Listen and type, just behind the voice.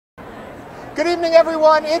Good evening,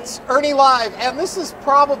 everyone. It's ErnieLIVE, and this is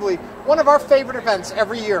probably one of our favorite events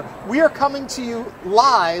every year. We are coming to you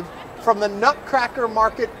live from the Nutcracker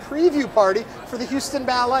Market preview party for the Houston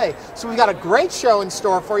Ballet. So we've got a great show in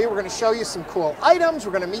store for you. We're going to show you some cool items.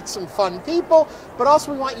 We're going to meet some fun people, but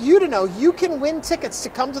also we want you to know you can win tickets to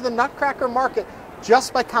come to the Nutcracker Market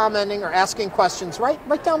just by commenting or asking questions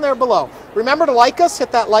right down there below. Remember to like us,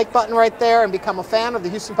 hit that like button right there, and become a fan of the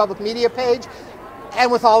Houston Public Media page. And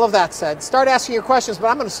with all of that said, start asking your questions, but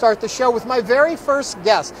I'm going to start the show with my very first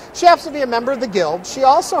guest. She happens to be a member of the Guild. She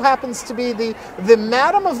also happens to be the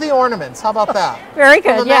Madam of the Ornaments. How about that? Very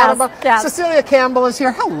good, yes. Cecilia Campbell is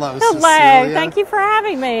here. Hello, Hello, Cecilia. Thank you for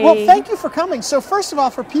having me. Well, thank you for coming. So first of all,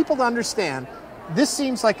 for people to understand, this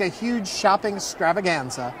seems like a huge shopping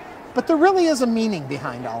extravaganza, but there really is a meaning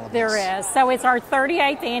behind all of this. There is. So it's our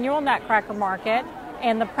 38th annual Nutcracker Market.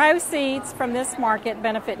 And the proceeds from this market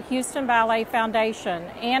benefit Houston Ballet Foundation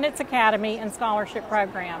and its Academy and Scholarship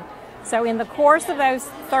Program. So in the course of those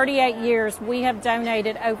 38 years, we have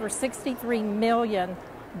donated over $63 million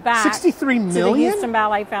back to the Houston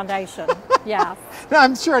Ballet Foundation. Yeah. Now,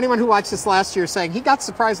 I'm sure anyone who watched this last year is saying, he got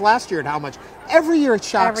surprised last year at how much. Every year it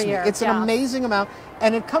shocks me. It's an amazing amount.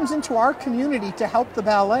 And it comes into our community to help the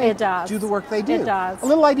ballet do the work they do. It does. A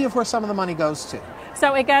little idea of where some of the money goes to.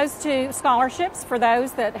 So it goes to scholarships for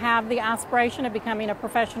those that have the aspiration of becoming a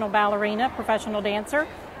professional ballerina, professional dancer.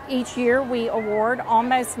 Each year we award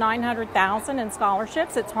almost $900,000 in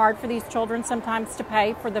scholarships. It's hard for these children sometimes to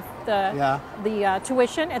pay for the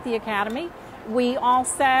tuition at the Academy. We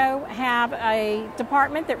also have a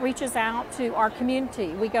department that reaches out to our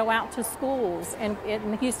community. We go out to schools in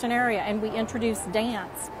the Houston area and we introduce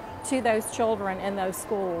dance to those children in those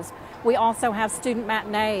schools. We also have student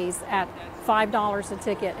matinees at $5 a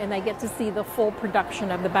ticket, and they get to see the full production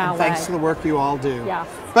of the ballet. And thanks to the work you all do. Yeah.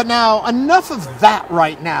 But now, enough of that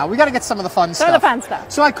right now. We got to get some of the fun stuff. The fun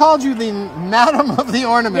stuff. So I called you the Madam of the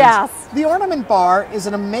Ornaments. Yes. The Ornament Bar is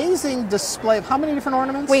an amazing display of how many different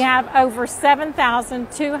ornaments? We have over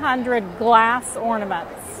 7,200 glass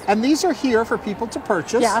ornaments. And these are here for people to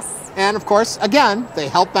purchase. Yes. And of course, again, they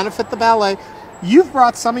help benefit the ballet. You've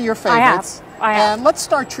brought some of your favorites. I have. And let's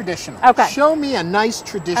start traditional. Okay. Show me a nice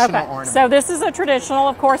traditional ornament. So this is a traditional,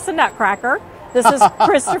 of course, the Nutcracker. This is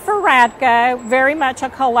Christopher Radko, very much a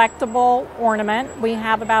collectible ornament. We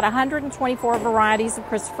have about 124 varieties of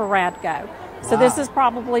Christopher Radko. So this is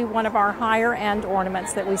probably one of our higher end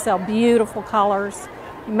ornaments that we sell. Beautiful colors,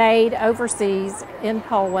 made overseas in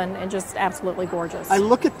Poland, and just absolutely gorgeous. I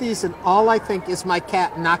look at these and all I think is my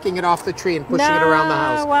cat knocking it off the tree and pushing it around the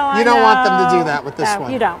house. Well, you don't want them to do that with this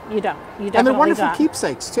one. You don't. You definitely and they're wonderful don't.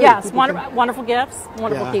 keepsakes too. Yes, wonderful gifts,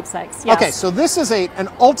 wonderful keepsakes. Yes. Okay, so this is an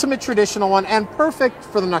ultimate traditional one and perfect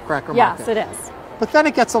for the Nutcracker Market. Yes, it is. But then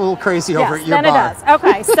it gets a little crazy over at your bar. Yes, then it does.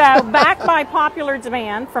 Okay, so back by popular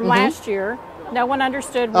demand from last year, no one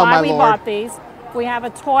understood why we bought these. We have a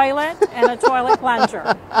toilet and a toilet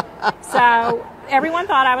plunger. So everyone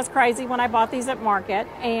thought I was crazy when I bought these at market,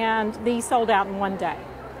 and these sold out in one day.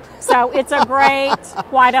 So it's a great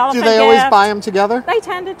white elephant gift. Do they always buy them together? They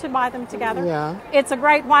tended to buy them together. Yeah. It's a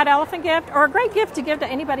great white elephant gift, or a great gift to give to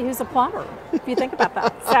anybody who's a plumber, if you think about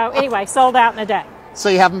that. So anyway, sold out in a day. So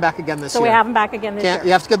you have them back again this year? So we have them back again this year.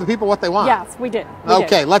 You have to give the people what they want. Yes, we did.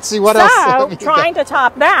 Okay, let's see what else. So trying to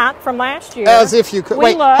top that from last year. As if you could.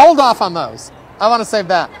 Wait, hold off on those. I want to save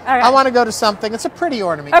that. Okay. I want to go to something. It's a pretty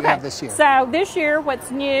ornament you have this year. So this year, what's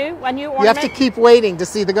new? A new ornament. You have to keep waiting to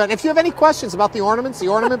see the good. If you have any questions about the ornaments, the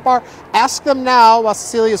ornament bar, ask them now while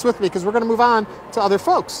Cecilia's with me, because we're going to move on to other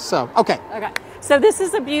folks. So, okay. Okay. So this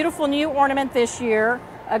is a beautiful new ornament this year.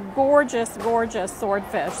 A gorgeous, gorgeous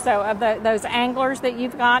swordfish. So of those anglers that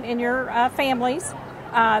you've got in your families,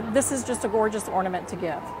 this is just a gorgeous ornament to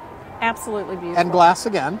give. Absolutely beautiful. And glass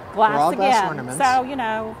again. Glass again. Glass ornaments. So,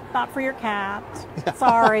 not for your cat.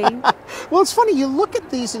 Sorry. Well, it's funny. You look at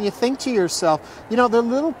these and you think to yourself, they're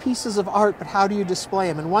little pieces of art, but how do you display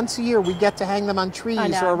them? And once a year, we get to hang them on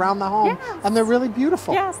trees or around the home, and they're really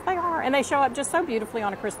beautiful. Yes, they are. And they show up just so beautifully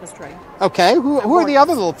on a Christmas tree. Okay. Who are the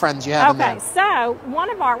other little friends you have in there? Okay, so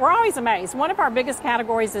we're always amazed. One of our biggest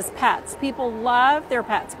categories is pets. People love their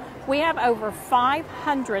pets. We have over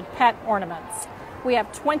 500 pet ornaments. We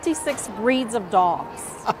have 26 breeds of dogs.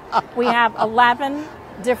 We have 11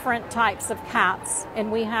 different types of cats,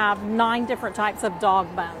 and we have 9 different types of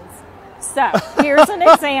dog bones. So here's an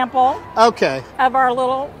example of our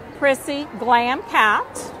little prissy glam cat.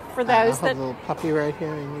 For those that, a little puppy right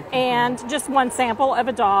here, and just one sample of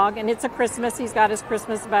a dog, and it's a Christmas. He's got his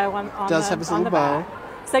Christmas bow on have his little bow.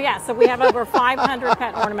 So yeah, so we have over 500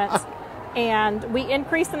 pet ornaments. And we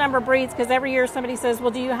increase the number of breeds because every year somebody says,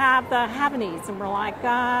 well, do you have the Havanese? And we're like,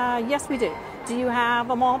 yes, we do. Do you have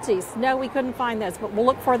a Maltese? No, we couldn't find those, but we'll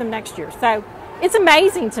look for them next year. So it's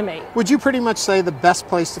amazing to me. Would you pretty much say the best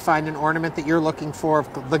place to find an ornament that you're looking for,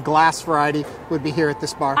 the glass variety, would be here at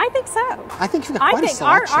this bar? I think so. I think you've got quite a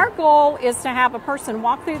selection. Our goal is to have a person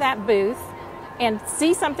walk through that booth and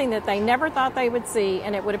see something that they never thought they would see,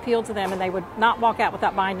 and it would appeal to them, and they would not walk out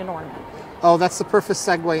without buying an ornament. Oh, that's the perfect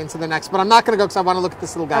segue into the next. But I'm not going to go because I want to look at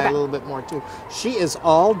this little guy a little bit more, too. She is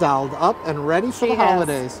all dolled up and ready for the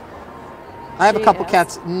holidays. I have a couple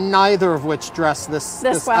cats, neither of which dress this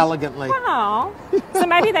elegantly. Wow. So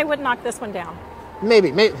maybe they would knock this one down. Maybe.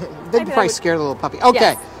 They'd probably scare the little puppy. Okay.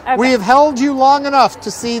 Yes. Okay. We have held you long enough to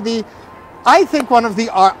see I think, one of the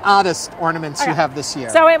oddest ornaments you have this year.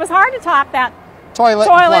 So it was hard to top that toilet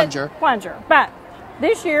plunger. But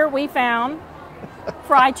this year we found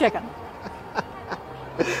fried chicken.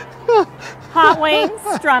 Hot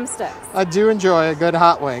wings, drumsticks. I do enjoy a good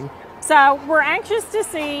hot wing. So we're anxious to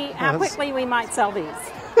see how quickly we might sell these.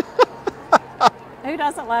 Who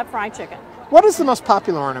doesn't love fried chicken? What is the most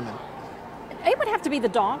popular ornament? It would have to be the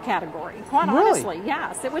dog category, quite honestly.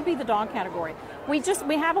 Yes, it would be the dog category. We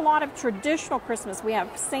have a lot of traditional Christmas. We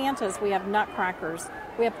have Santas, we have nutcrackers,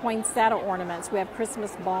 we have poinsettia ornaments, we have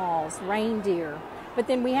Christmas balls, reindeer. But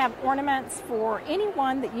then we have ornaments for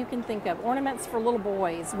anyone that you can think of. Ornaments for little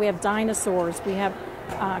boys. We have dinosaurs. We have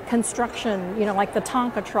construction, like the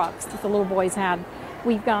Tonka trucks that the little boys had.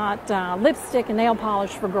 We've got lipstick and nail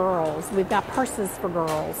polish for girls. We've got purses for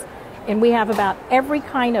girls. And we have about every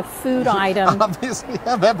kind of food item obviously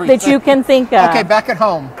have everything that you can think of. Okay, back at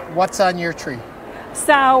home, what's on your tree?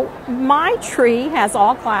 So my tree has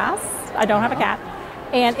all glass. I don't have a cat.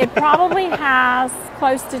 And it probably has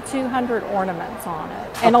close to 200 ornaments on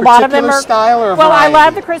it. And a lot of them are style or a well, variety? I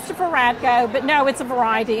love the Christopher Radko, but no, it's a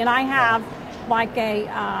variety. And I have like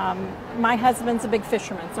my husband's a big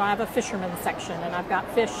fisherman, so I have a fisherman section, and I've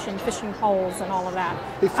got fish and fishing poles and all of that.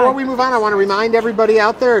 Before we move on, I want to remind everybody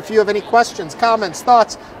out there, if you have any questions, comments,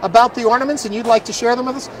 thoughts about the ornaments and you'd like to share them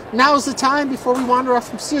with us, now's the time before we wander off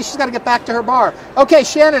from Cecilia. She's got to get back to her bar. Okay,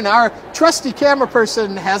 Shannon, our trusty camera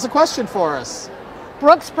person, has a question for us.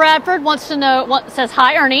 Brooks Bradford wants to know, says,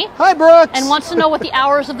 hi, Ernie. Hi, Brooks. And wants to know what the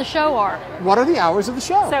hours of the show are. What are the hours of the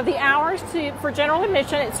show? So the hours for general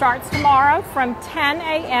admission, it starts tomorrow from 10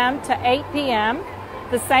 a.m. to 8 p.m.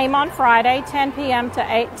 The same on Friday, 10 a.m. to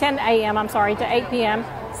 8 p.m.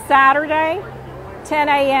 Saturday, 10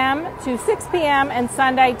 a.m. to 6 p.m. and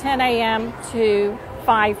Sunday, 10 a.m. to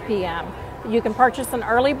 5 p.m. You can purchase an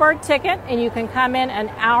early bird ticket, and you can come in an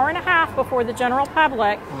hour and a half before the general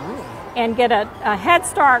public. And get a head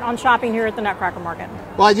start on shopping here at the Nutcracker Market.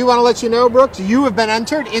 Well, I do want to let you know, Brooks, you have been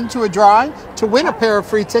entered into a drawing to win a pair of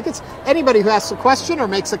free tickets. Anybody who asks a question or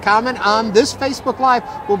makes a comment on this Facebook Live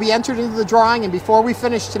will be entered into the drawing, and before we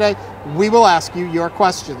finish today, we will ask you your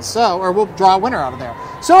questions. Or we'll draw a winner out of there.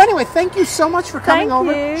 So anyway, thank you so much for coming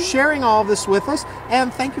over, sharing all of this with us,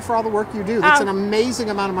 and thank you for all the work you do. It's an amazing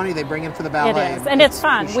amount of money they bring in for the ballet. It is, and it's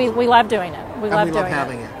fun. We love doing it. We love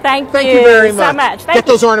having it. Thank you very much. So much. Get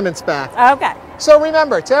those ornaments back. Okay. So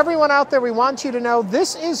remember, to everyone out there, we want you to know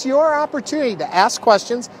this is your opportunity to ask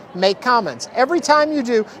questions, make comments. Every time you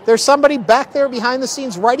do, there's somebody back there behind the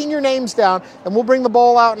scenes writing your names down, and we'll bring the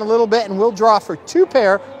bowl out in a little bit, and we'll draw for 2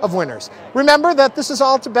 pair of winners. Remember that this is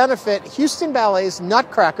all to benefit Houston Ballet's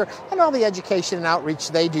Nutcracker and all the education and outreach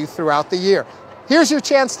they do throughout the year. Here's your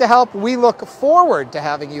chance to help. We look forward to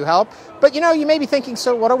having you help. But you may be thinking,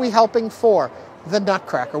 so what are we helping for? The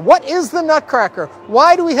Nutcracker. What is the Nutcracker?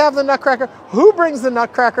 Why do we have the Nutcracker? Who brings the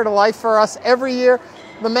Nutcracker to life for us every year?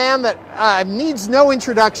 The man that needs no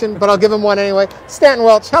introduction, but I'll give him one anyway. Stanton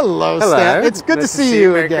Welch. Hello, Stanton. It's good to see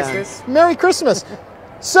you again. Merry Christmas. Merry Christmas.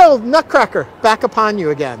 So, Nutcracker, back upon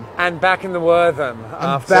you again. And back in the Wortham.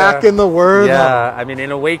 Back in the Wortham. Yeah, I mean,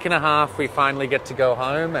 in a week and a half, we finally get to go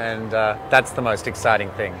home, and that's the most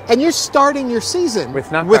exciting thing. And you're starting your season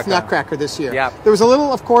with Nutcracker this year. Yeah. There was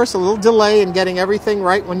of course, a little delay in getting everything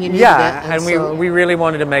right when you needed it. Yeah, and we really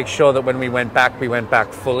wanted to make sure that when we went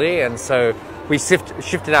back fully, and so we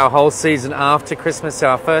shifted our whole season after Christmas. So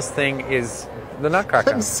our first thing is the Nutcracker.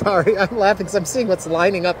 I'm sorry, I'm laughing because I'm seeing what's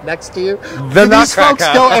lining up next to you. The do these folks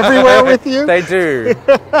go everywhere with you? They do.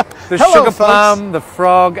 The Hello, Sugar folks. Plum, the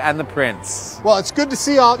Frog, and the Prince. Well, it's good to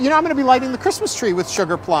see all. I'm going to be lighting the Christmas tree with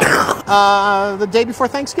Sugar Plum the day before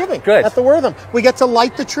Thanksgiving. Good. At the Wortham. We get to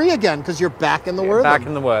light the tree again because you're back in the Wortham. Back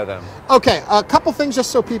in the Wortham. Okay, a couple things just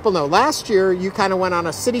so people know. Last year, you kind of went on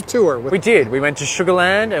a city tour. We did. We went to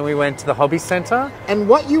Sugarland and we went to the Hobby Center. And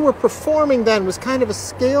what you were performing then was kind of a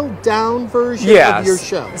scaled down version of your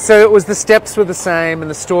show. So it was, the steps were the same and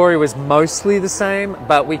the story was mostly the same,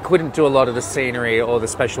 but we couldn't do a lot of the scenery or the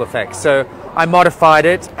special effects. So I modified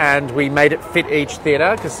it and we made it fit each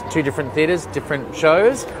theatre, because 2 different theatres, different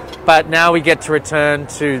shows. But now we get to return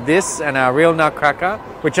to this and our real Nutcracker,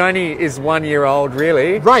 which only is 1 year old,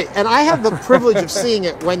 really. Right, and I have the privilege of seeing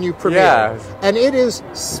it when you premiere, and it is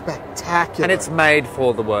spectacular. And it's made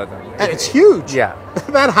for the Wortham. And it's huge. Yeah.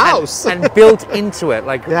 That house. And built into it,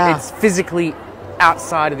 like it's physically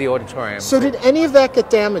outside of the auditorium. So did any of that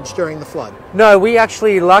get damaged during the flood? No, we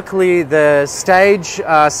actually, luckily, the stage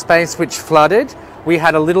space which flooded, we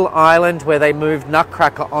had a little island where they moved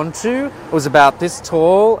Nutcracker onto. It was about this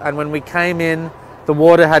tall, and when we came in, the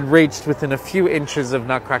water had reached within a few inches of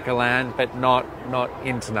Nutcracker land, but not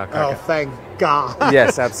into Nutcracker. Oh, thank God.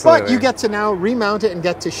 Yes, absolutely. But you get to now remount it and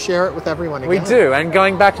get to share it with everyone again. We do, and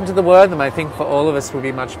going back into the Wortham, I think for all of us will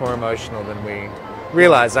be much more emotional than we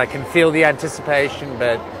realise. I can feel the anticipation,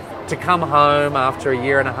 but to come home after a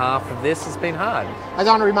year and a half of this has been hard. I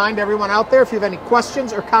want to remind everyone out there, if you have any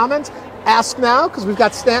questions or comments, ask now, because we've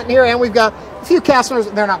got Stanton here and we've got a few cast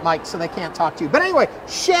members. They're not mic'd, so they can't talk to you. But anyway,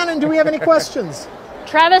 Shannon, do we have any questions?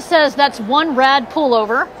 Travis says that's one rad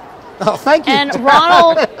pullover. Oh, thank you. And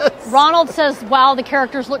Ronald says, wow, the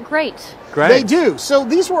characters look great. Great. They do. So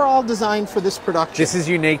these were all designed for this production. This is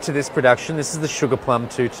unique to this production. This is the Sugar Plum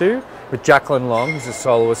Tutu with Jacqueline Long, who's a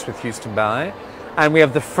soloist with Houston Ballet. And we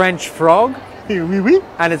have the French Frog. Oui, oui.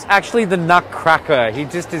 And it's actually the Nutcracker. He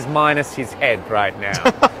just is minus his head right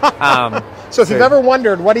now. So if you've ever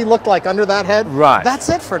wondered what he looked like under that head, right, that's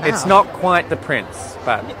it for now. It's not quite the prince,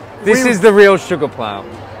 but this is the real Sugar Plum.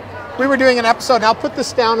 We were doing an episode, and I'll put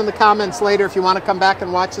this down in the comments later if you want to come back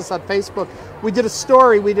and watch this on Facebook. We did a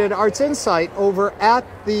story, we did Arts Insight over at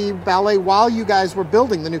the ballet while you guys were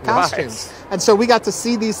building the new costumes. Right. And so we got to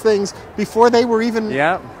see these things before they were even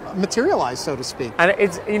materialized, so to speak. And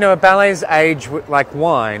it's, you know, ballets age like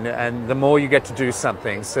wine, and the more you get to do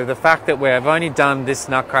something. So the fact that we've only done this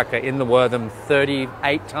Nutcracker in the Wortham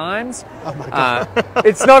 38 times, oh my God.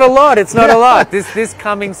 It's not a lot, it's not a lot. This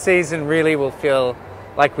coming season really will feel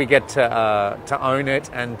like we get to own it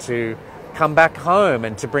and to come back home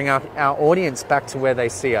and to bring our audience back to where they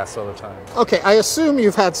see us all the time. Okay, I assume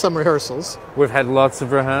you've had some rehearsals. We've had lots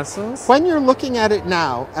of rehearsals. When you're looking at it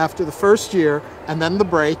now, after the first year, and then the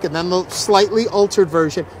break, and then the slightly altered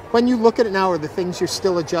version, when you look at it now, are the things you're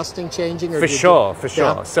still adjusting, changing? Or for sure.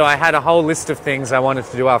 Yeah. So I had a whole list of things I wanted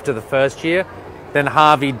to do after the first year. Then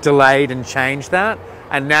Harvey delayed and changed that.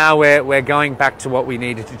 And now we're going back to what we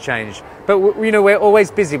needed to change. But you know, we're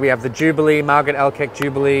always busy. We have the Jubilee, Margaret Elkeck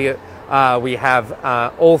Jubilee. We have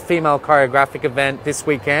all-female choreographic event this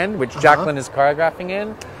weekend, which Jacqueline is choreographing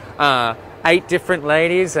in. 8 different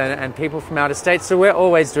ladies and people from out of state. So we're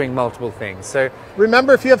always doing multiple things. So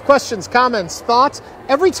remember, if you have questions, comments, thoughts,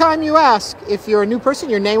 every time you ask, if you're a new person,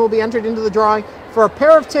 your name will be entered into the drawing for a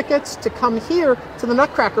pair of tickets to come here to the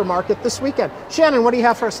Nutcracker Market this weekend. Shannon, what do you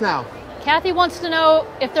have for us now? Kathy wants to know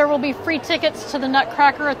if there will be free tickets to the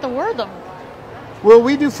Nutcracker at the Wortham. Will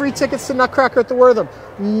we do free tickets to Nutcracker at the Wortham?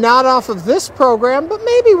 Not off of this program, but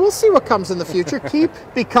maybe we'll see what comes in the future.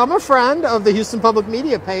 Become a friend of the Houston Public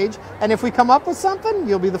Media page, and if we come up with something,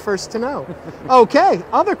 you'll be the first to know. Okay,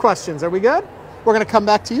 other questions. Are we good? We're going to come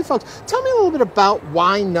back to you folks. Tell me a little bit about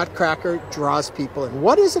why Nutcracker draws people in.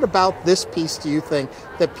 What is it about this piece, do you think,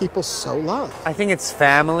 that people so love? I think it's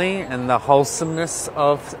family and the wholesomeness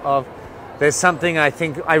of there's something I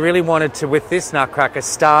think I really wanted to, with this Nutcracker,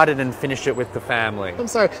 start it and finish it with the family. I'm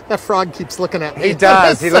sorry, that frog keeps looking at me. He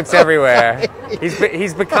does. He looks everywhere.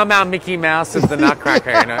 He's become our Mickey Mouse of the Nutcracker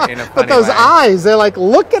in a funny way. But those eyes, they're like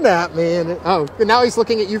looking at me. And now he's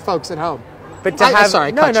looking at you folks at home. But to have,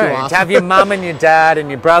 to have your mum and your dad and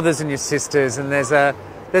your brothers and your sisters, and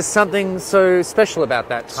there's something so special about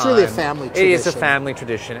that time. It's really a family tradition. It is a family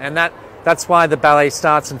tradition, and that's why the ballet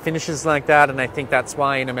starts and finishes like that, and I think that's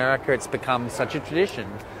why in America it's become such a tradition.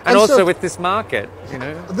 And also so, with this market, you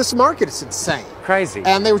know. This market is insane. Crazy.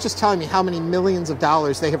 And they were just telling me how many millions of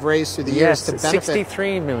dollars they have raised through the years to benefit.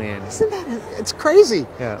 63 million. Isn't that, it's crazy.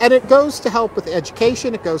 Yeah. And it goes to help with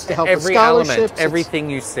education, it goes to help with scholarships. Element,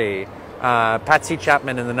 everything you see. Patsy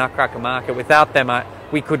Chapman and the Nutcracker Market, without them,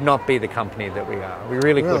 we could not be the company that we are. We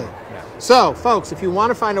really couldn't. Yeah. So, folks, if you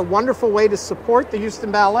want to find a wonderful way to support the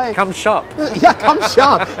Houston Ballet, come shop. Yeah, come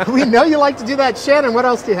shop. We know you like to do that. Shannon, what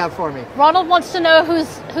else do you have for me? Ronald wants to know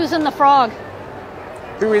who's in the frog.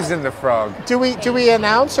 Who is in the frog? Do we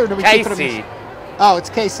announce, or do we keep it? Casey. Oh,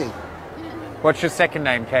 it's Casey. What's your second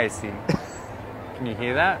name, Casey? Can you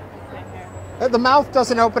hear that? The mouth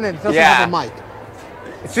doesn't open and it doesn't have a mic.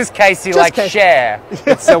 It's just Casey, Just like Casey. Cher.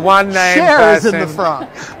 It's a one-name Cher person. is in the frog.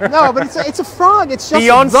 No, but it's a frog. It's just the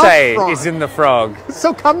Beyonce frog. is in the frog.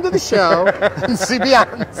 So come to the show and see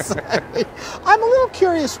Beyonce. I'm a little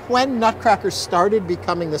curious when Nutcracker started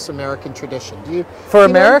becoming this American tradition. Do you For you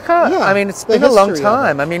know? America? Yeah, I mean, it's the been a long history of it.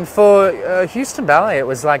 time. I mean, for Houston Ballet, it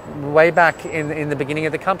was like way back in the beginning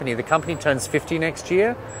of the company. The company turns 50 next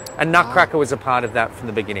year, and Nutcracker was a part of that from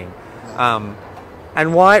the beginning.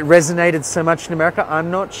 And why it resonated so much in America,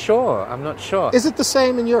 I'm not sure. Is it the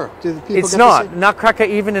same in Europe? Do the people It's get not. the same? Nutcracker,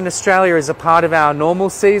 even in Australia, is a part of our normal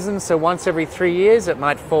season. So once every 3 years, it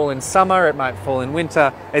might fall in summer, it might fall in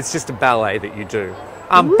winter. It's just a ballet that you do.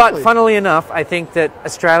 But Really? funnily enough, I think that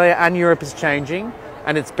Australia and Europe is changing,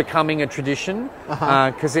 and it's becoming a tradition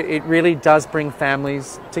because it really does bring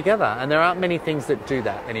families together. And there aren't many things that do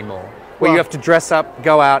that anymore. Where Well- you have to dress up,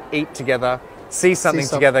 go out, eat together, see something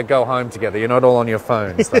together, go home together. You're not all on your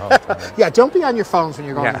phones the whole time. Yeah, don't be on your phones when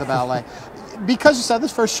you're going Yeah. to the ballet. Because you saw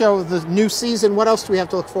this first show of the new season, what else do we have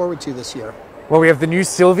to look forward to this year? Well, we have the new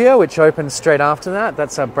Sylvia, which opens straight after that.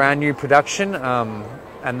 That's a brand new production,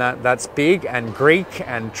 and that's big and Greek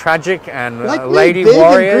and tragic and Like lady big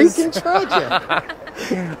warriors. and Greek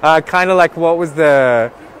and tragic. Kind of like what was the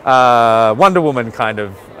Wonder Woman kind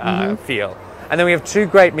of feel. And then we have two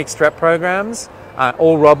great mixed rep programs.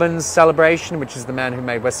 All Robbins Celebration, which is the man who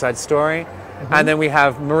made West Side Story. And then we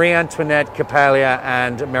have Marie Antoinette, Capalia,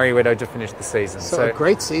 and Merry Widow to finish the season. So a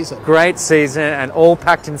great season. Great season, and all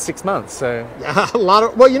packed in 6 months. So A lot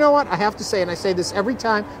of, well, you know what? I have to say, and I say this every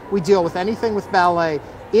time we deal with anything with ballet,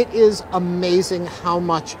 it is amazing how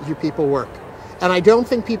much you people work. And I don't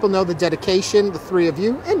think people know the dedication, the three of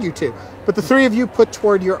you, and you too, but the three of you put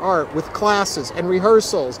toward your art with classes and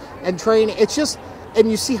rehearsals and training. It's just, and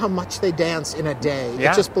you see how much they dance in a day.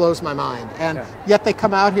 Yeah. It just blows my mind. And yet they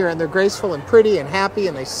come out here and they're graceful and pretty and happy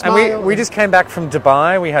and they smile. And we just came back from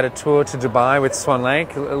Dubai. We had a tour to Dubai with Swan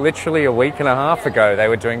Lake. Literally a week and a half ago, they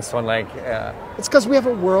were doing Swan Lake. It's because we have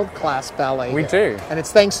a world-class ballet We here. do. And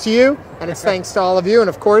it's thanks to you, and it's thanks to all of you, and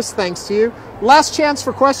of course, thanks to you. Last chance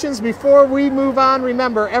for questions before we move on.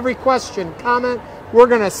 Remember, every question, comment, we're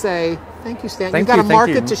going to say, thank you, Stanton. You've got a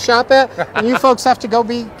market to shop at, and you folks have to go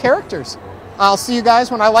be characters. I'll see you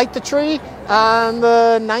guys when I light the tree on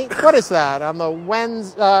the 9th. What is that? On the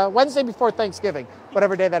Wednesday before Thanksgiving,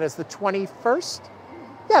 whatever day that is, the 21st?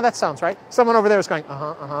 Yeah, that sounds right. Someone over there is going,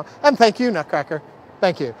 And thank you, Nutcracker.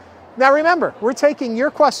 Thank you. Now remember, we're taking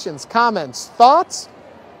your questions, comments, thoughts.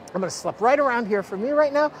 I'm going to slip right around here for me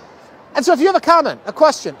right now. And so if you have a comment, a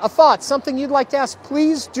question, a thought, something you'd like to ask,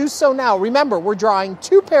 please do so now. Remember, we're drawing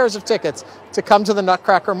 2 pairs of tickets to come to the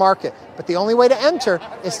Nutcracker Market. But the only way to enter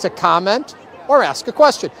is to comment or ask a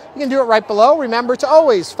question. You can do it right below. Remember to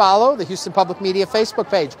always follow the Houston Public Media Facebook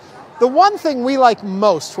page. The one thing we like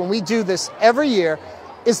most when we do this every year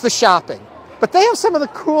is the shopping. But they have some of the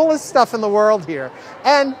coolest stuff in the world here.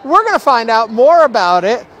 And we're going to find out more about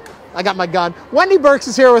it. I got my gun. Wendy Burks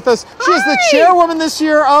is here with us. She is the chairwoman this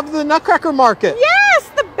year of the Nutcracker Market. Yes,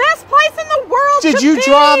 the best place in the world. Did you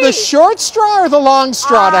draw the short straw or the long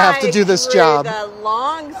straw to have to do this job? The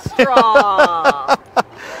long straw.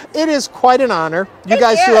 It is quite an honor. You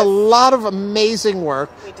guys do a lot of amazing work.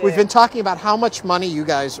 We do. We've been talking about how much money you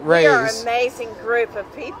guys raise. We are an amazing group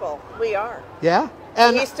of people. We are. Yeah. The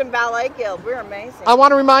And Houston Ballet Guild. We're amazing. I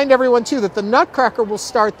want to remind everyone, too, that the Nutcracker will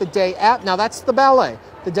start the day at, now that's the ballet,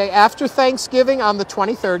 the day after Thanksgiving on the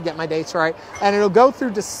 23rd, get my dates right, and it'll go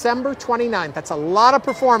through December 29th. That's a lot of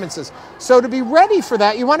performances. So to be ready for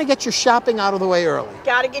that, you want to get your shopping out of the way early.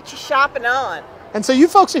 Got to get your shopping on. And so you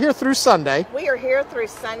folks are here through Sunday, We are here through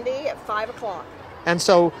Sunday at 5 o'clock. and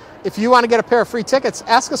so if you want to get a pair of free tickets,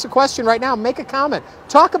 ask us a question right now, make a comment,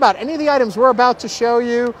 talk about any of the items we're about to show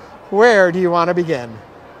you. Where do you want to begin?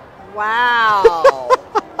 Wow.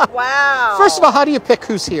 Wow. First of all, how do you pick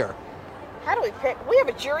who's here? How do we pick? We have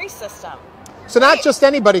a jury system. So not just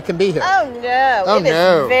anybody can be here. Oh, no. Oh, It is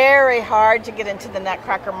no. very hard to get into the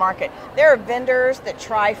Nutcracker Market. There are vendors that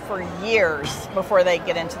try for years before they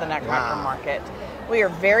get into the Nutcracker Market. We are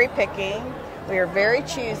very picky. We are very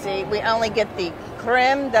choosy. We only get the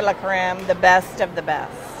creme de la creme, the best of the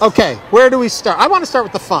best. Okay, where do we start? I want to start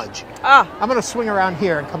with the fudge. Ah, I'm going to swing around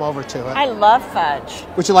here and come over to it. I love fudge.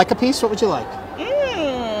 Would you like a piece? What would you like?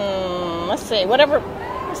 Let's see. Whatever.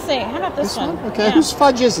 Let's see. How about this one? Okay, Yeah. whose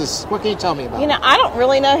fudge is this? What can you tell me about? You know, I don't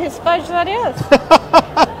really know whose fudge that is.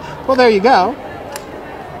 Well, there you go.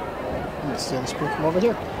 Let's see, let's come over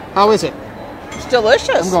here. How is it? It's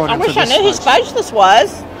delicious. I'm going I in for wish I this knew whose fudge. fudge this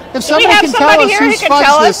was. If Do we somebody have can tell somebody us here who whose can fudge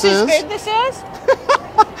tell this us whose is. food this is?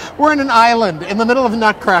 We're in an island in the middle of a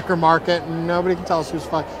Nutcracker Market, and nobody can tell us whose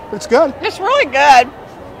fudge. But it's good. It's really good.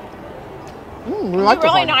 We like It'd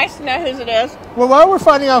the be really fudge. nice to know whose it is. Well, while we're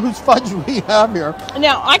finding out whose fudge we have here,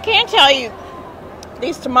 Now, I can tell you,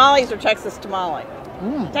 these tamales are Texas Tamale.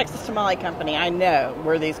 Texas Tamale Company, I know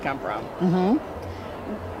where these come from.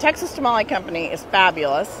 Texas Tamale Company is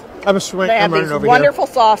fabulous. I'm swinging. They have I'm running these over wonderful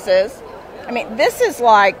sauces. I mean, this is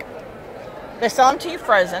like, they sell them to you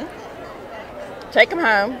frozen. Take them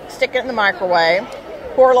home, stick it in the microwave,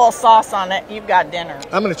 pour a little sauce on it, you've got dinner. here.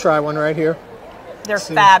 I'm going to try one right here. They're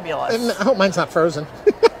fabulous. And I hope mine's not frozen.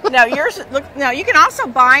 No, yours. Look, no, you can also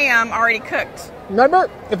buy them already cooked. Remember,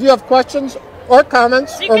 if you have questions or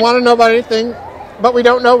comments You or can- want to know about anything, but we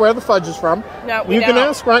don't know where the fudge is from, No, we you can don't.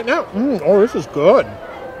 ask right now. Oh, this is good.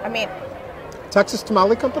 I mean, Texas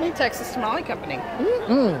Tamale Company? Texas Tamale Company.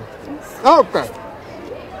 Okay.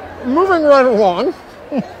 Moving right along.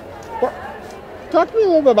 Talk to me a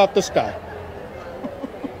little bit about this guy.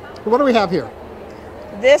 What do we have here?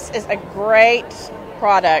 This is a great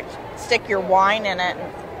product. Stick your wine in it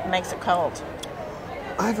and it makes it cold.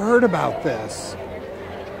 I've heard about this.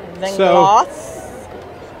 Then So- gloss.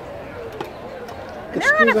 Let's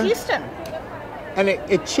They're out do of that. Houston. And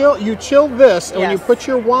you chill this, and when you Yes. put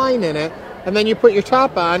your wine in it, and then you put your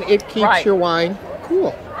top on, it keeps Right. your wine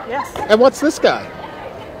cool. Yes. And what's this guy?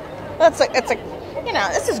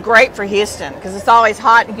 This is great for Houston because it's always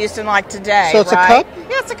hot in Houston like today. So it's a right? cup?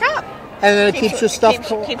 Yeah, it's a cup. And then it keeps your stuff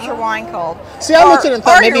cold. Keeps your wine cold. See, I looked at it and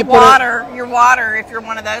thought or maybe your you put it- water. Your water, if you're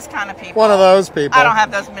one of those kind of people. One of those people. I don't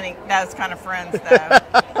have those kind of friends though.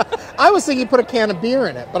 I was thinking you put a can of beer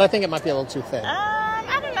in it, but I think it might be a little too thin.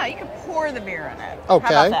 I don't know. You can pour the beer in it.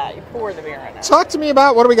 Okay. How about that? You pour the beer in it. Talk to me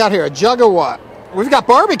about what do we got here? A jug of what? We've got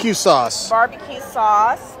barbecue sauce. Barbecue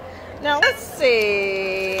sauce. Now let's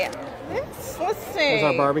see. Let's see. There's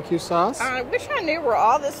our barbecue sauce. I wish I knew where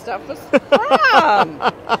all this stuff was from.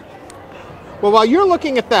 Well, while you're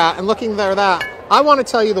looking at that and looking at that, I want to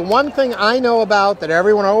tell you the one thing I know about that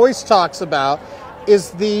everyone always talks about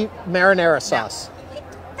is the marinara sauce.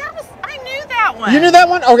 I knew that one. You knew that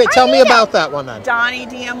one? Okay, tell I me knew about that one then. Donnie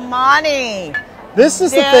Diamante. This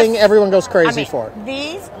is the This- thing everyone goes crazy for.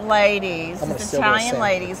 These ladies, I'm gonna these steal this Italian sandwich.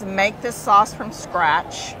 ladies, make this sauce from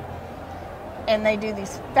scratch. And they do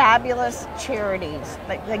these fabulous charities.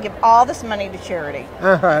 They give all this money to charity.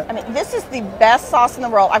 Uh-huh. I mean, this is the best sauce in the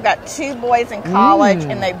world. I've got 2 boys in college,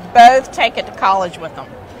 and they both take it to college with them.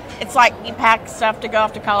 It's like you pack stuff to go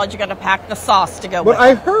off to college, you got to pack the sauce to go But with I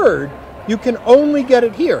it. heard you can only get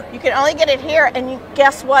it here. You can only get it here, and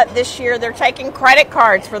guess what? This year they're taking credit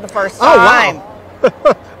cards for the first Oh, time.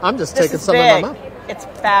 wow. I'm just This taking is some big. of my mouth. It's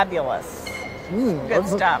fabulous. Good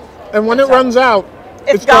stuff. And when Good it stuff. runs out,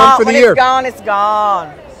 it's gone gone for the when year. It's gone. It's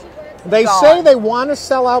gone. They gone. say they want to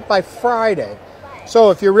sell out by Friday. So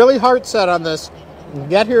if you're really heart set on this,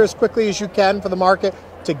 get here as quickly as you can for the market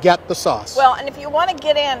to get the sauce. Well, and if you want to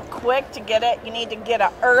get in quick to get it, you need to get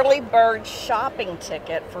an early bird shopping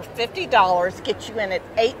ticket for $50. Get you in at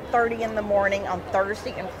 8:30 in the morning on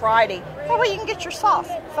Thursday and Friday. That way you can get your sauce.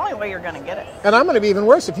 It's the only way you're going to get it. And I'm going to be even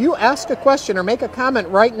worse. If you ask a question or make a comment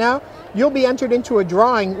right now, you'll be entered into a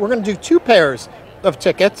drawing. We're going to do 2 pairs of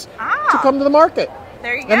tickets to come to the market.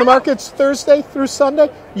 There you go. And the market's Thursday through Sunday.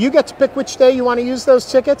 You get to pick which day you want to use those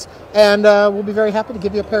tickets, and we'll be very happy to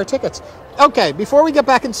give you a pair of tickets. Okay, before we get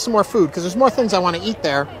back into some more food, because there's more things I want to eat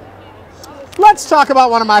there, let's talk about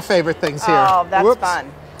one of my favorite things here. Oh, that's Whoops. fun.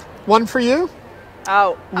 One for you,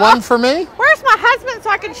 Oh. one for me. Where's my husband so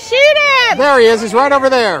I can shoot him? There he is. He's right over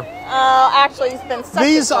there. Oh, actually, he's been such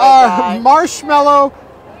These a great are guy. marshmallow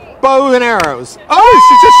bow and arrows. Oh,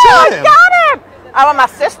 she just shot him. Got him! I want my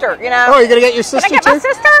sister, you know. Oh, you're going to get your sister Can I get too?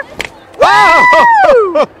 my sister?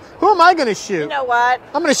 Wow! Who am I going to shoot? You know what?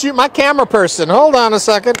 I'm going to shoot my camera person. Hold on a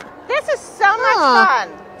second. This is so much fun.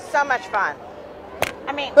 So much fun.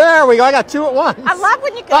 I mean, There we go. I got 2 at once. I love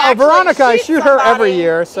when you can Uh-oh, actually Veronica, I shoot shoot her somebody. every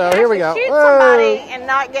year, so You can here we actually go. Shoot Whoa. somebody and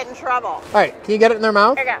not get in trouble. All right, can you get it in their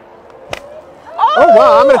mouth? Here you go. Oh,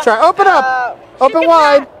 wow. I'm going to try. Open up. She Open can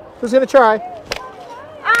wide. try. Who's going to try?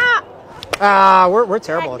 Ah, We're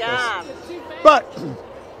terrible dumb. at this. But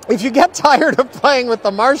if you get tired of playing with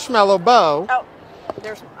the marshmallow bow,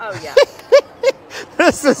 Oh, yeah.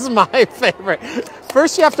 this is my favorite.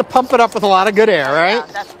 First, you have to pump it up with a lot of good air, Yeah, right?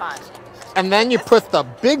 that's fun. And then you put the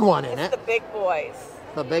big one in It's it. the big boys.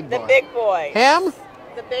 The big The boy. big boys. Him?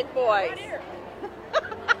 The big boys.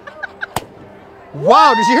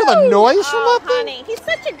 Wow, did you hear the noise from Oh, that thing? honey, he's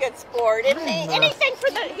such a good sport, isn't he? Anything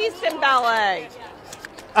for the Houston Ballet.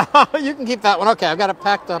 You can keep that one. Okay, I've got it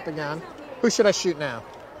packed up again. Who should I shoot now?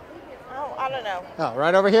 Oh, I No. Oh,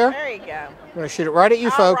 right over here? There you go. I'm going to shoot it right at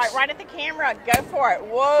you, folks. Right at the camera. Go for it.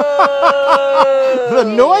 Whoa! The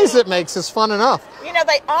noise it makes is fun enough. You know,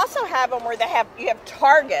 they also have them where you have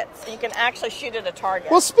targets. And you can actually shoot at a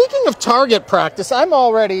target. Well, speaking of target practice, I'm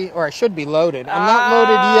already, or I should be loaded. I'm not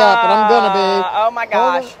loaded yet, but I'm going to be. Oh, my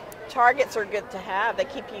gosh. Targets are good to have. They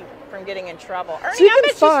keep you from getting in trouble. Ernie, So you I can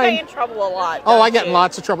bet you stay in trouble a lot. Oh, I don't get in you?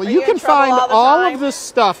 lots of trouble. Are You in can trouble find all the all time? of this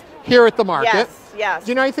stuff here at the market. Yes.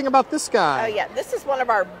 Do you know anything about this guy? Oh, yeah. This is one of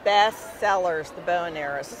our best sellers, the bow and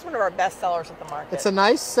arrows. This is one of our best sellers at the market. It's a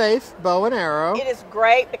nice, safe bow and arrow. It is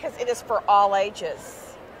great because it is for all ages.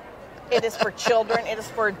 It is for children. It is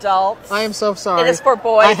for adults. I am so sorry. It is for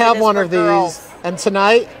boys. I have it is one for of girls. these, and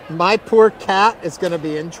tonight my poor cat is going to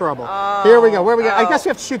be in trouble. Here we go. Where we go? I guess we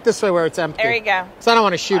have to shoot this way where it's empty. There you go. So I don't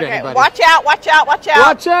want to shoot Okay, anybody. watch out! Watch out! Watch out!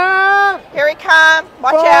 Watch out! Here he comes!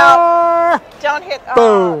 Watch out! Don't hit.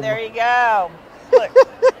 Oh, Boom. there you go. Look,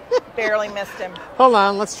 barely missed him. Hold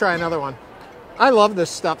on, let's try another one. I love this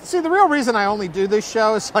stuff. See, the real reason I only do this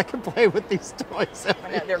show is so I can play with these toys.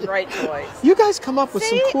 I know, they're great toys. You guys come up with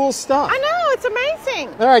some cool stuff. I know, it's amazing.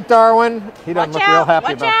 All right, Darwin. He doesn't Watch look real out, happy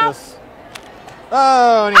watch about out. this.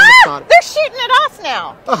 Oh, and he almost caught it. They're shooting at us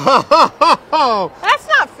now. Oh, That's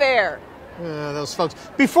not fair. yeah, those folks.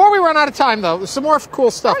 Before we run out of time, though, some more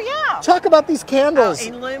cool stuff. Oh, yeah. Talk about these candles.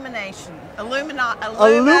 Illumination.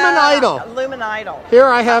 Illuminidal. Illuminidal. Here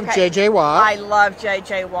I have Okay. J.J. Watt. I love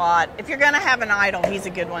J.J. Watt. If you're going to have an idol, he's a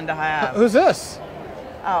good one to have. Who's this?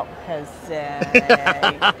 Oh,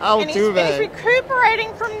 Jose. Oh, and he's Tuve.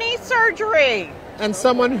 recuperating from knee surgery. And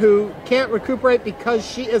someone who can't recuperate because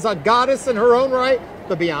she is a goddess in her own right,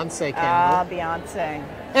 the Beyonce candle. Beyonce.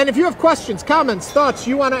 And if you have questions, comments, thoughts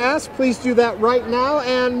you want to ask, please do that right now.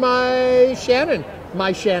 And my Shannon,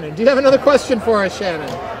 do you have another question for us, Shannon?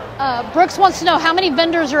 Brooks wants to know how many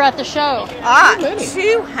vendors are at the show. many?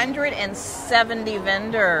 270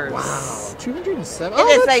 vendors. Wow, 207. It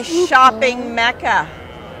is a shopping mecca.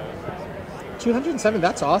 207,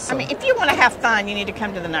 that's awesome. I mean, if you want to have fun, you need to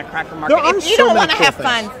come to the Nutcracker Market. There are If you so don't many want to cool have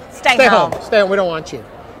things. fun, stay home. Stay home. We don't want you.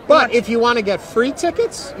 But if you want to get free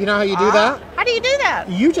tickets, you know how you do that? How do you do that?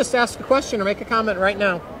 You just ask a question or make a comment right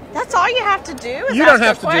now. That's all you have to do is You ask don't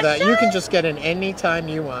have a to do that. You question? can just get in anytime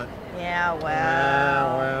you want. Yeah,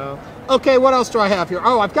 well. Well. Okay, what else do I have here?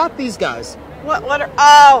 Oh, I've got these guys.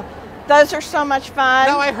 Those are so much fun.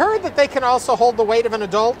 Now, I heard that they can also hold the weight of an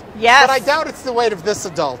adult. Yes. But I doubt it's the weight of this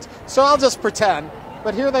adult. So I'll just pretend.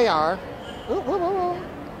 But here they are.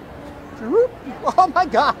 Oh, my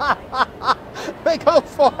God. They go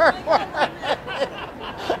forward.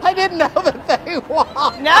 I didn't know that they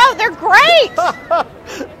walked. No, they're great.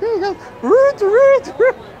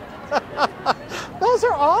 Those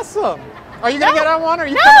are awesome. Are you going to get on one? Or are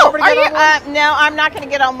you No, coming over to get on one? no, I'm not going to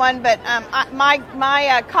get on one. But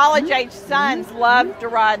my college-age sons love to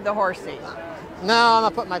ride the horses. No, I'm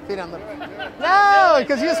not putting my feet on the... No,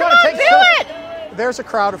 because you just want to take... Do it. There's a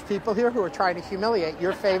crowd of people here who are trying to humiliate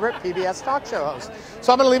your favorite PBS talk show host.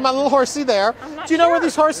 So I'm going to leave my little horsey there. Do you know where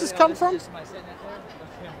these horses come from?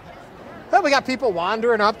 Well, we got people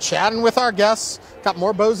wandering up, chatting with our guests. Got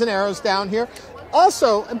more bows and arrows down here.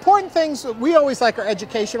 Also, important things that we always like are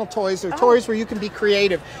educational toys or toys where you can be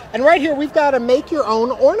creative. And right here, we've got a make your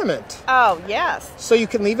own ornament. Oh, yes. So you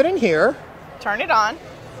can leave it in here. Turn it on.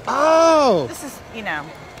 Oh. This is,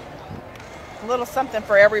 a little something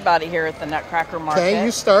for everybody here at the Nutcracker Market. Okay,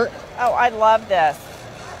 you start. Oh, I love this.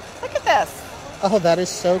 Look at this. Oh, that is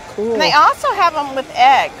so cool. And they also have them with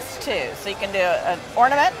eggs, too. So you can do an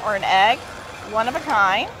ornament or an egg, one of a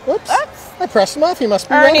kind. Whoops. Oops. I pressed them off. You must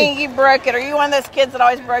be Ernie, ready. you broke it. Are you one of those kids that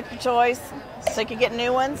always broke your toys so you could get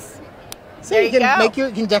new ones? So there you can go.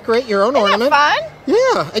 you can decorate your own Isn't ornament. that fun?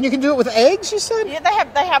 Yeah, and you can do it with eggs, you said? Yeah,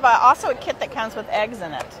 they have also a kit that comes with eggs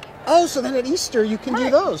in it. Oh, so then at Easter you can do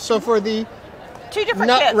Right. those. So for the Two different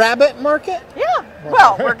Nut kits. Rabbit Market? Yeah.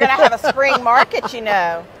 Well, we're going to have a spring market, you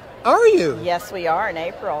know. Are you? Yes, we are in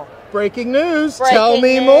April. Breaking news. Breaking Tell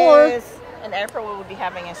me news. more. In April, we will be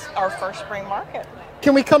having our first spring market.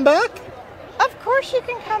 Can we come back? Of course you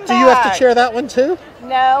can come back. Do you have to chair that one too?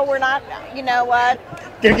 No, we're not. You know what?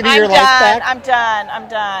 Gonna give you I'm your done. life back? I'm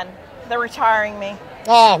done. They're retiring me.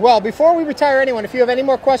 Ah, well, before we retire anyone, if you have any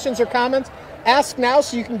more questions or comments, ask now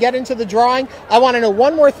so you can get into the drawing. I want to know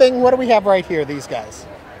one more thing. What do we have right here, these guys?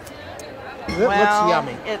 It looks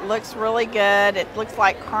yummy. It looks really good. It looks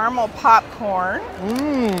like caramel popcorn.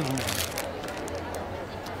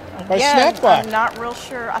 By Again, Snack I'm not real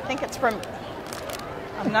sure. I think it's from...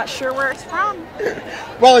 I'm not sure where it's from.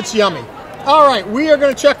 Well, it's yummy. All right, we are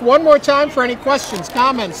going to check one more time for any questions,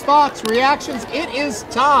 comments, thoughts, reactions. It is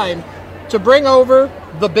time to bring over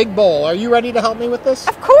the big bowl. Are you ready to help me with this?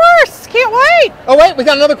 Of course. Can't wait. Oh, wait, we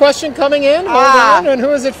got another question coming in. Hold on. And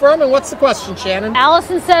who is it from? And what's the question, Shannon?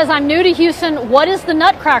 Allison says, I'm new to Houston. What is the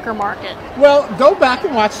Nutcracker Market? Well, go back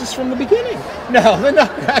and watch this from the beginning. No, the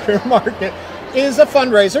Nutcracker Market is a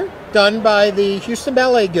fundraiser done by the Houston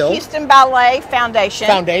Ballet Guild. Houston Ballet Foundation.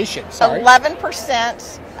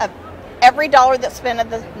 11% of every dollar that's spent at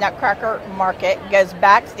the Nutcracker Market goes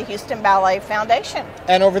back to the Houston Ballet Foundation.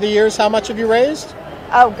 And over the years, how much have you raised?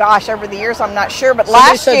 Oh gosh, over the years I'm not sure, but Somebody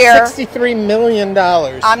last said year $63 million.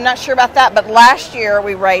 I'm not sure about that, but last year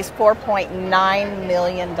we raised $4.9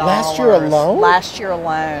 million. Last year alone? Last year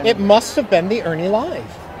alone. It must have been the ErnieLIVE.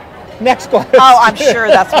 Next question. Oh, I'm sure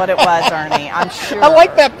that's what it was, Ernie. I'm sure. I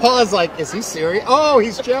like that pause, like, is he serious? Oh,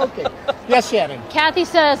 he's joking. Yes, Shannon. Kathy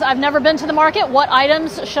says, I've never been to the market. What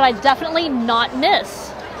items should I definitely not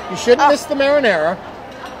miss? You shouldn't miss the marinara.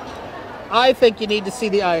 I think you need to see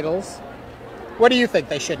the idols. What do you think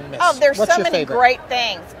they shouldn't miss? Oh, there's What's so your many favorite? great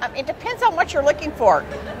things. It depends on what you're looking for.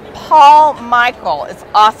 Paul Michael is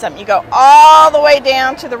awesome. You go all the way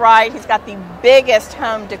down to the right. He's got the biggest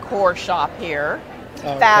home decor shop here.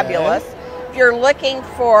 Okay. Fabulous. If you're looking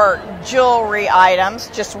for jewelry items,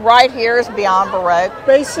 just right here is Beyond Baroque.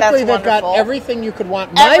 Basically, That's they've got wonderful. everything you could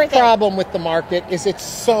want. My Everything. problem with the market is it's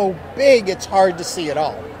so big, it's hard to see it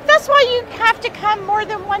all. That's why you have to come more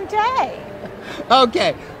than one day.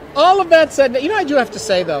 Okay. All of that said, you know, I do have to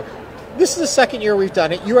say, though, this is the second year we've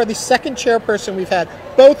done it. You are the second chairperson we've had.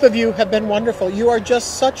 Both of you have been wonderful. You are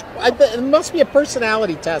just such... it must be a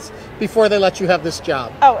personality test before they let you have this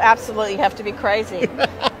job. Oh, absolutely. You have to be crazy.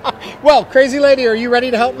 Well, crazy lady, are you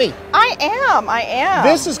ready to help me? I am.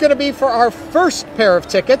 This is going to be for our first pair of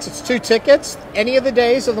tickets. It's 2 tickets. Any of the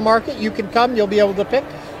days of the market, you can come. You'll be able to pick.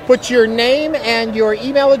 Put your name and your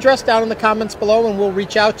email address down in the comments below, and we'll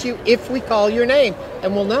reach out to you if we call your name.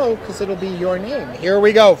 And we'll know because it'll be your name. Here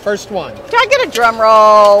we go. First one. Can I get a drum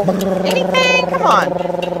roll? Anything? Come on.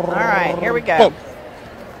 All right, here we go. Boom.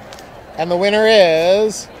 And the winner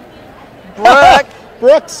is...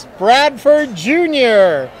 Brooks Bradford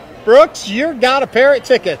Jr. Brooks, you got a pair of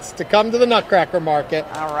tickets to come to the Nutcracker Market.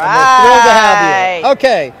 All right. And we're thrilled to have you.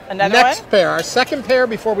 Okay. Another next one? pair. Our second pair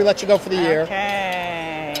before we let you go for the year.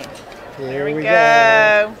 Okay. Here we go.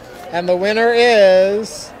 go. And the winner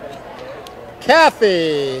is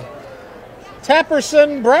Kathy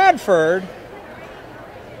Tapperson Bradford.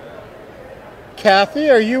 Kathy,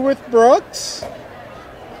 are you with Brooks?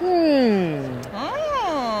 Do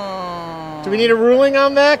we need a ruling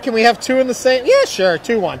on that? Can we have 2 in the same? Yeah, sure,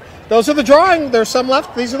 2-1. Those are the drawing. There's some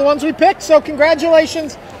left. These are the ones we picked. So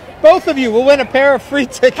congratulations. Both of you will win a pair of free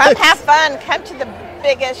tickets. Come have fun. Come to the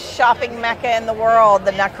biggest shopping mecca in the world,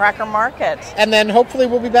 the Nutcracker Market. And then hopefully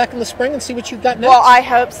we'll be back in the spring and see what you've got next. Well, I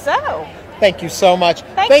hope so. Thank you so much.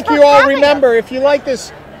 Thanks for you all. having Remember, if you like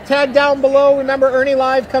this, tag down below. Remember,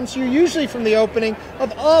 ErnieLIVE comes to you usually from the opening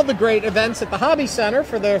of all the great events at the Hobby Center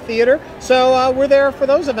for their theater. So we're there for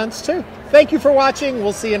those events too. Thank you for watching.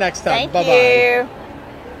 We'll see you next time. Thank Bye-bye. you.